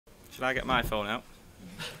Should I get my phone out?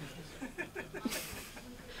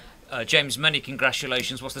 James, many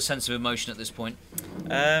congratulations. What's the sense of emotion at this point?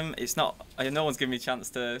 It's not. No one's given me a chance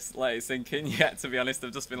to let it sink in yet. To be honest,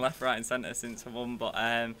 I've just been left, right, and centre since I won. But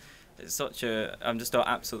it's such a. I'm just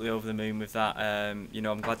absolutely over the moon with that. You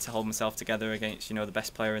know, I'm glad to hold myself together against the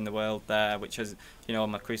best player in the world there, which is on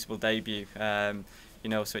my Crucible debut. You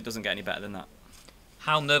know, so it doesn't get any better than that.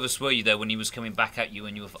 How nervous were you there when he was coming back at you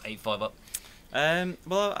and you were 8-5 up?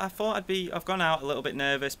 Well, I thought I've gone out a little bit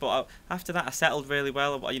nervous, but after that I settled really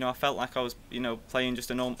well. You know, I felt like I was playing just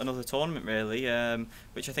another tournament really,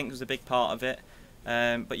 which I think was a big part of it.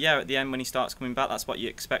 But yeah, at the end when he starts coming back, that's what you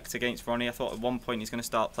expect against Ronnie. I thought at one point he's going to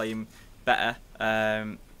start playing better.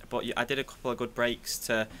 But I did a couple of good breaks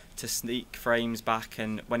to sneak frames back,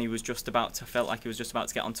 and when he was felt like he was just about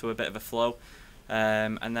to get onto a bit of a flow.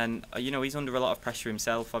 And then he's under a lot of pressure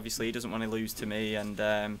himself. Obviously, he doesn't want to lose to me, and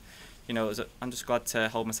I'm just glad to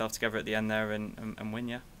hold myself together at the end there and win,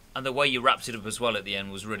 yeah. And the way you wrapped it up as well at the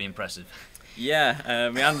end was really impressive. Yeah,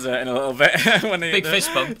 my hands hurting a little bit. Big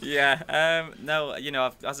fist bump. Yeah, no,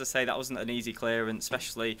 as I say, that wasn't an easy clearance,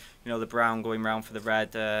 especially the brown going round for the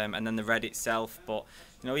red, and then the red itself. But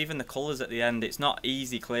even the colours at the end, it's not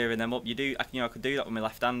easy clearing them up. I could do that with my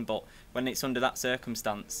left hand, but when it's under that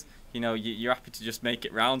circumstance, you're happy to just make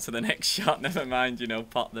it round to the next shot, never mind,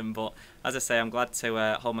 pot them. But as I say, I'm glad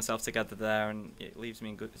to hold myself together there, and it leaves me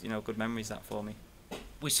in good memories that for me.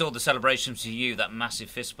 We saw the celebrations to you, that massive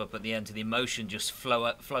fist bump at the end, to the emotion just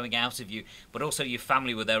flowing out of you. But also your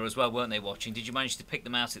family were there as well, weren't they, watching? Did you manage to pick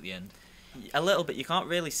them out at the end? A little bit. You can't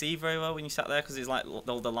really see very well when you sat there because it's like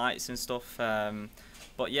all the lights and stuff.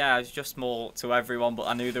 But yeah, it was just more to everyone, but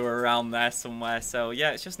I knew they were around there somewhere. So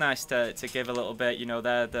yeah, it's just nice to give a little bit.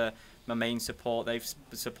 They're my main support. They've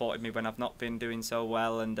supported me when I've not been doing so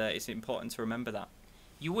well, and it's important to remember that.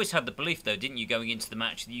 You always had the belief, though, didn't you, going into the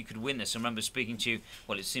match that you could win this? I remember speaking to you,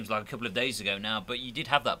 well, it seems like a couple of days ago now, but you did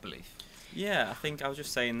have that belief. Yeah, I think I was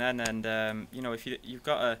just saying then, and if you've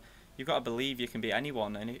got to believe you can beat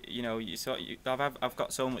anyone, and I've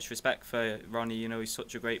got so much respect for Ronnie. He's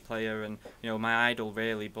such a great player, and my idol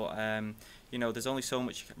really. But there's only so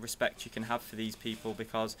much respect you can have for these people,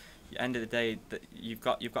 because at the end of the day, that you've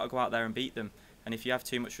got to go out there and beat them. And if you have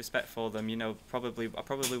too much respect for them, I probably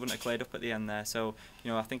wouldn't have cleared up at the end there. So,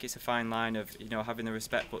 I think it's a fine line of, having the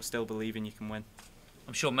respect but still believing you can win.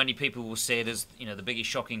 I'm sure many people will see it as, the biggest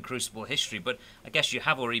shock in Crucible history, but I guess you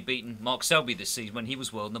have already beaten Mark Selby this season when he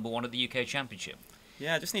was World No.1 at the UK Championship.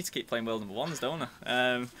 Yeah, I just need to keep playing World No.1s, don't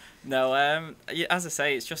I? As I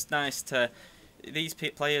say, it's just nice to... These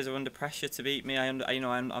players are under pressure to beat me. I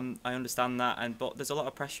understand that, but there's a lot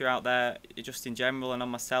of pressure out there just in general, and on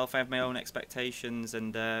myself. I have my own expectations,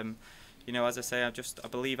 and as I say, I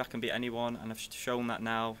believe I can beat anyone, and I've shown that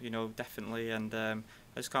now. Definitely, and I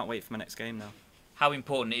just can't wait for my next game now. How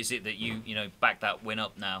important is it that you back that win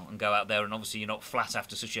up now and go out there, and obviously you're not flat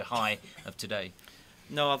after such a high of today?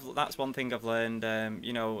 No, that's one thing I've learned.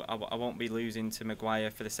 I won't be losing to Maguire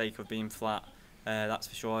for the sake of being flat. That's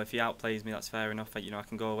for sure. If he outplays me, that's fair enough. I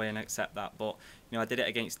can go away and accept that. But I did it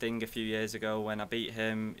against Ding a few years ago when I beat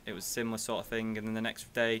him. It was a similar sort of thing. And then the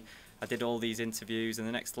next day, I did all these interviews,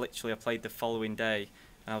 and literally I played the following day,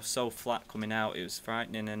 and I was so flat coming out. It was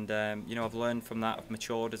frightening. And I've learned from that. I've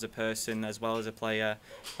matured as a person as well as a player.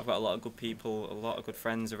 I've got a lot of good people, a lot of good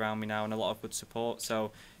friends around me now, and a lot of good support.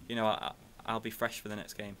 So I'll be fresh for the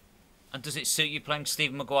next game. And does it suit you playing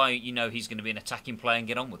Stephen Maguire? He's going to be an attacking player and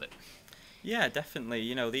get on with it. Yeah, definitely.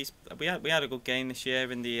 We had a good game this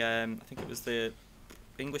year in the I think it was the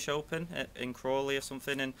English Open in Crawley or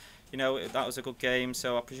something, and that was a good game.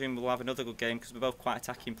 So I presume we'll have another good game because we're both quite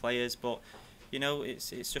attacking players. But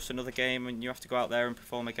it's just another game, and you have to go out there and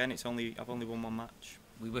perform again. I've only won one match.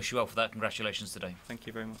 We wish you well for that. Congratulations today. Thank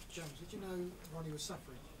you very much. James, did you know Ronnie was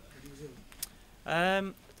suffering when he was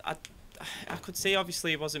ill? I could see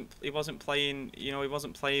obviously he wasn't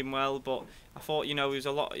playing well, but I thought he was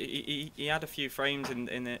a lot. He had a few frames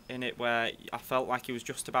in it where I felt like he was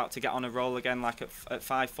just about to get on a roll again. Like at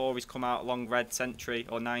 5-4 he's come out long red century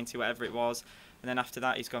or 90 whatever it was, and then after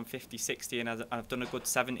that he's gone 50-60, and I've done a good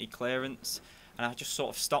 70 clearance, and I just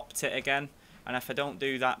sort of stopped it again. And if I don't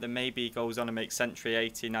do that, then maybe he goes on and makes century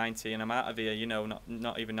 80, 90, and I'm out of here,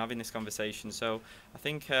 not even having this conversation. So I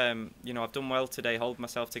think, I've done well today, hold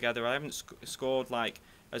myself together. I haven't scored like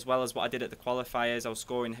as well as what I did at the qualifiers. I was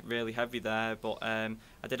scoring really heavy there, but I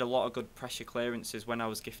did a lot of good pressure clearances when I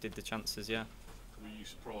was gifted the chances, yeah. Were you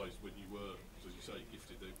surprised when you were, as you say,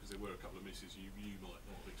 gifted, because there were a couple of misses you might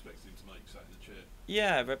not have expected him to make sat in the chair?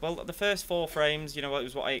 Yeah, well, the first 4 frames, it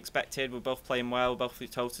was what I expected. We're both playing well, both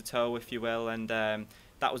toe to toe, if you will, and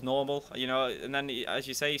that was normal, you know. And then, as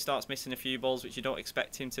you say, he starts missing a few balls which you don't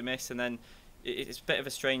expect him to miss, and then it's a bit of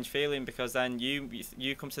a strange feeling, because then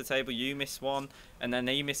you come to the table, you miss one, and then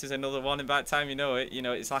he misses another one, and by the time you know it,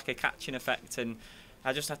 it's like a catching effect. And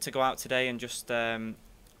I just had to go out today and just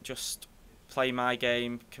play my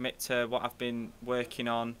game, commit to what I've been working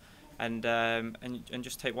on, and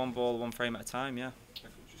just take one ball, one frame at a time. Yeah.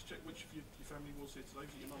 Just check which of your family was here today.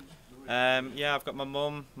 Was it your mum? Yeah, I've got my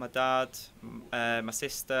mum, my dad, my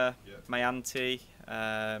sister, my auntie,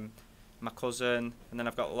 my cousin, and then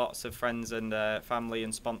I've got lots of friends and family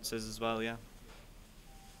and sponsors as well. Yeah.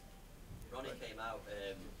 Ronnie came out.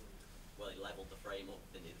 Well, he levelled the frame up,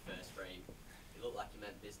 didn't he? The first frame. It looked like he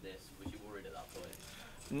meant business. Was you worried at that point?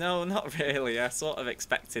 No, not really. I sort of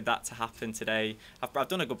expected that to happen today. I've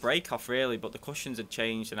done a good break off really, but the cushions had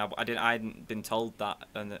changed, and I hadn't been told that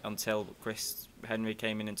until Chris Henry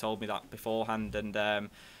came in and told me that beforehand. And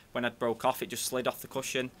when I broke off, it just slid off the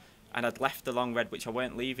cushion, and I'd left the long red, which I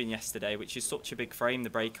weren't leaving yesterday, which is such a big frame, the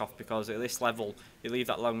break off, because at this level, you leave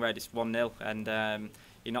that long red, it's 1-0, and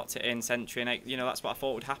he knocked it in century, and that's what I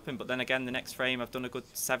thought would happen. But then again, the next frame, I've done a good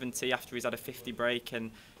 70 after he's had a 50 break,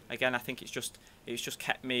 and again, I think it's just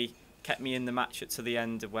kept me in the match to the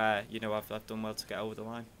end, where I've done well to get over the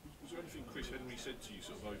line. Was there anything Chris Henry said to you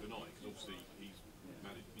sort of overnight? Because obviously he's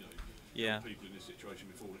managed, people in this situation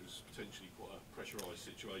before, and it was potentially quite a pressurised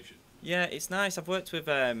situation. Yeah, it's nice. I've worked with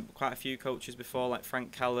quite a few coaches before, like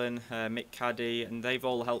Frank Callan, Mick Caddy, and they've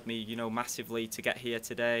all helped me, massively to get here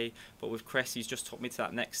today. But with Chris, he's just took me to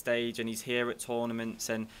that next stage, and he's here at tournaments,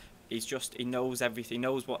 and he knows everything, he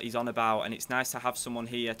knows what he's on about, and it's nice to have someone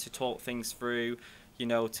here to talk things through,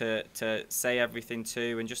 to say everything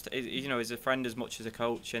to, and just as a friend as much as a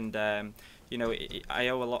coach. And I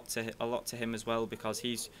owe a lot to him as well, because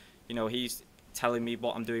he's telling me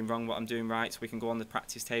what I'm doing wrong, what I'm doing right, so we can go on the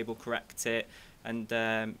practice table, correct it, and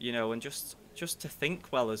and just to think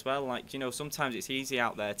well as well. Like, sometimes it's easy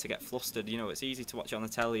out there to get flustered. It's easy to watch it on the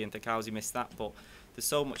telly and think, how's he missed that? But there's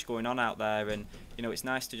so much going on out there, and it's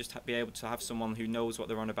nice to just be able to have someone who knows what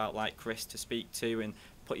they're on about, like Chris, to speak to and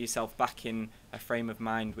put yourself back in a frame of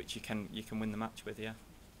mind which you can win the match with. Yeah.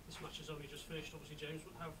 This match has only just finished, obviously, James.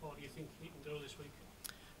 But how far do you think you can go this week?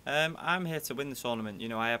 I'm here to win the tournament.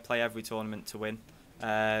 I play every tournament to win.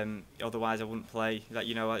 Otherwise I wouldn't play. Like,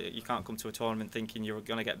 you can't come to a tournament thinking you're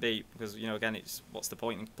going to get beat, because again, it's what's the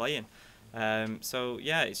point in playing. So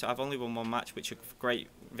yeah, I've only won one match, which is a great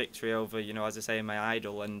victory over, as I say, my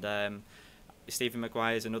idol. And Stephen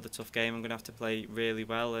Maguire's another tough game. I'm going to have to play really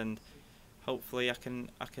well, and hopefully I can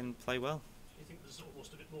play well. Do you think there's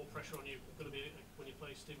almost a bit more pressure on you going to be when you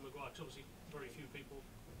play Stephen Maguire? Because obviously very few people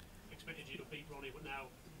expected you to beat Ronnie, but now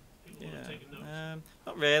people have taken notice.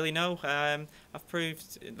 Not really, no. I've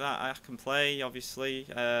proved that I can play, obviously.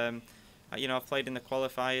 I've played in the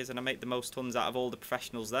qualifiers, and I make the most tons out of all the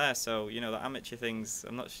professionals there. So, the amateur things,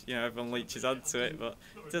 I'm not, everyone leeches onto it, but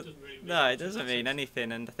it doesn't mean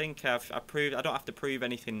anything. And I think I've proved, I don't have to prove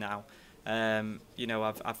anything now. I've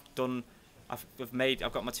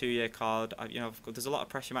got my 2-year card. There's a lot of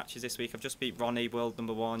pressure matches this week. I've just beat Ronnie, World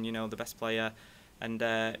No.1, the best player. And,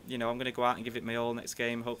 I'm going to go out and give it my all next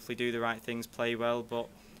game, hopefully do the right things, play well, but,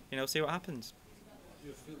 see what happens. Do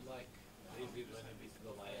you feel like David when he beat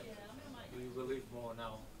Goliath? Do you believe more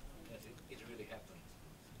now that it really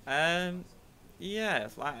happened? Yeah,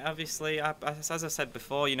 obviously, as I said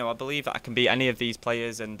before, I believe that I can beat any of these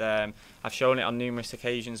players, and I've shown it on numerous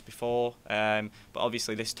occasions before. But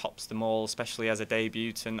obviously, this tops them all, especially as a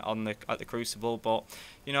debutant at the Crucible. But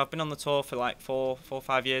I've been on the tour for like 4 or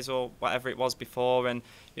 5 years or whatever it was before, and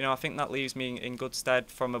I think that leaves me in good stead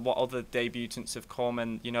from what other debutants have come,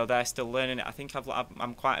 and they're still learning it. I think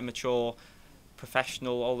I'm quite a mature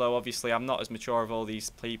professional, although obviously I'm not as mature of all these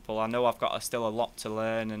people. I know I've got still a lot to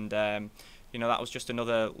learn, and that was just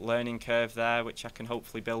another learning curve there, which I can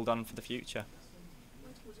hopefully build on for the future.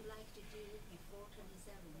 What would you like to do before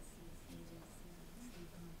 27?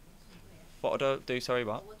 What would I do? Sorry,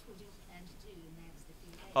 what? What would you plan to do next few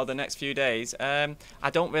days? Oh, the next few days. I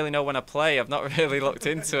don't really know when I play. I've not really looked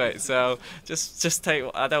into it, so just take.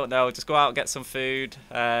 I don't know. Just go out, get some food.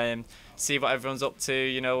 See what everyone's up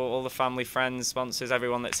to, all the family, friends, sponsors,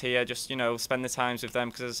 everyone that's here, just, spend the times with them,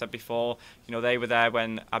 because as I said before, they were there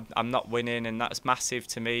when I'm not winning, and that's massive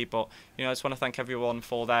to me. But, I just want to thank everyone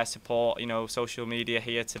for their support, social media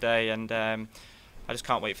here today, and I just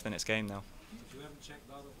can't wait for the next game now. You haven't checked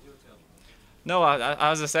out of the hotel? No,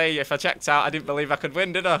 as I say, if I checked out, I didn't believe I could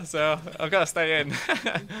win, did I? So I've got to stay in. Do you think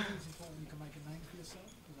it's important you can make a name for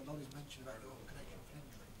yourself? Because a lot is mentioned about your connection with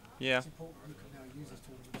Henry. Yeah. It's important you can now use this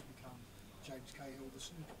tournament to become James Cahill, the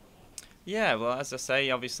snooker. Yeah, well, as I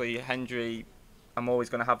say, obviously Henry I'm always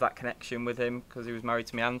going to have that connection with him because he was married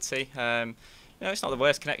to my auntie. It's not the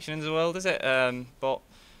worst connection in the world, is it? But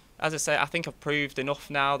as I say, I think I've proved enough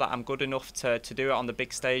now that I'm good enough to do it on the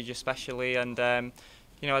big stage, especially. And as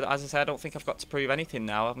I say, I don't think I've got to prove anything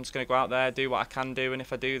now. I'm just going to go out there, do what I can do, and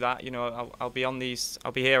if I do that, I'll be on these.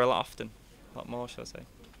 I'll be here a lot often, a lot more, shall I say?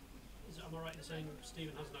 Am I right in saying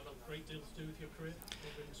Stephen hasn't had a great deal to do with your career?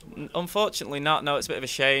 Unfortunately, not. No, it's a bit of a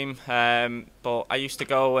shame. But I used to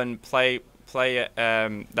go and play at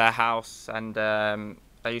their house, and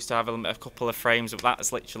I used to have a couple of frames, but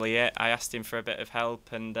that's literally it. I asked him for a bit of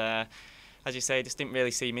help, and as you say, he just didn't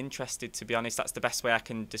really seem interested, to be honest. That's the best way I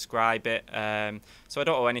can describe it. So I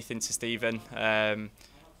don't owe anything to Stephen. I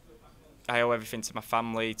owe everything to my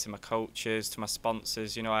family, to my coaches, to my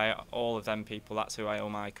sponsors. All of them people, that's who I owe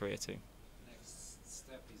my career to. Next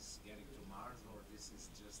step is getting to Mars, or this is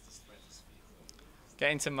just the stratosphere?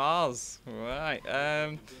 Getting to Mars,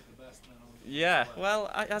 right. Yeah, well,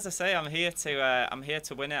 as I say, I'm here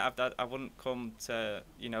to win it. I wouldn't come to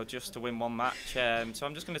just to win one match. So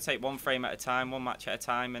I'm just going to take one frame at a time, one match at a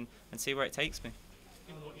time, and see where it takes me.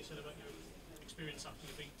 Given what you said about your experience after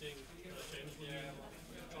you beat Ding, James, will you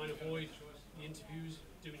try and avoid the interviews,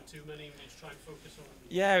 doing too many, and just try and focus on?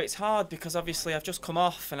 Yeah, it's hard because obviously I've just come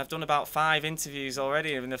off and I've done about 5 interviews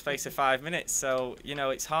already in the space of 5 minutes. So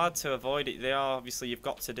it's hard to avoid it. They are obviously, you've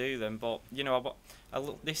got to do them, but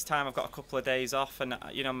this time I've got a couple of days off, and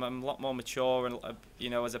I'm a lot more mature, and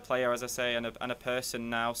as a player, as I say, and a person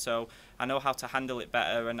now. So I know how to handle it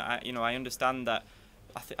better, and I understand that.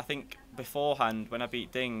 I think beforehand when I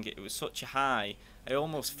beat Ding, it was such a high. I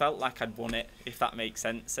almost felt like I'd won it, if that makes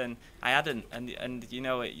sense, and I hadn't. And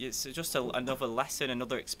it's just another lesson,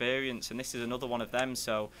 another experience, and this is another one of them.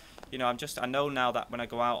 So, I know now that when I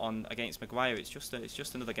go out against Maguire, it's just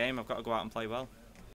another game. I've got to go out and play well.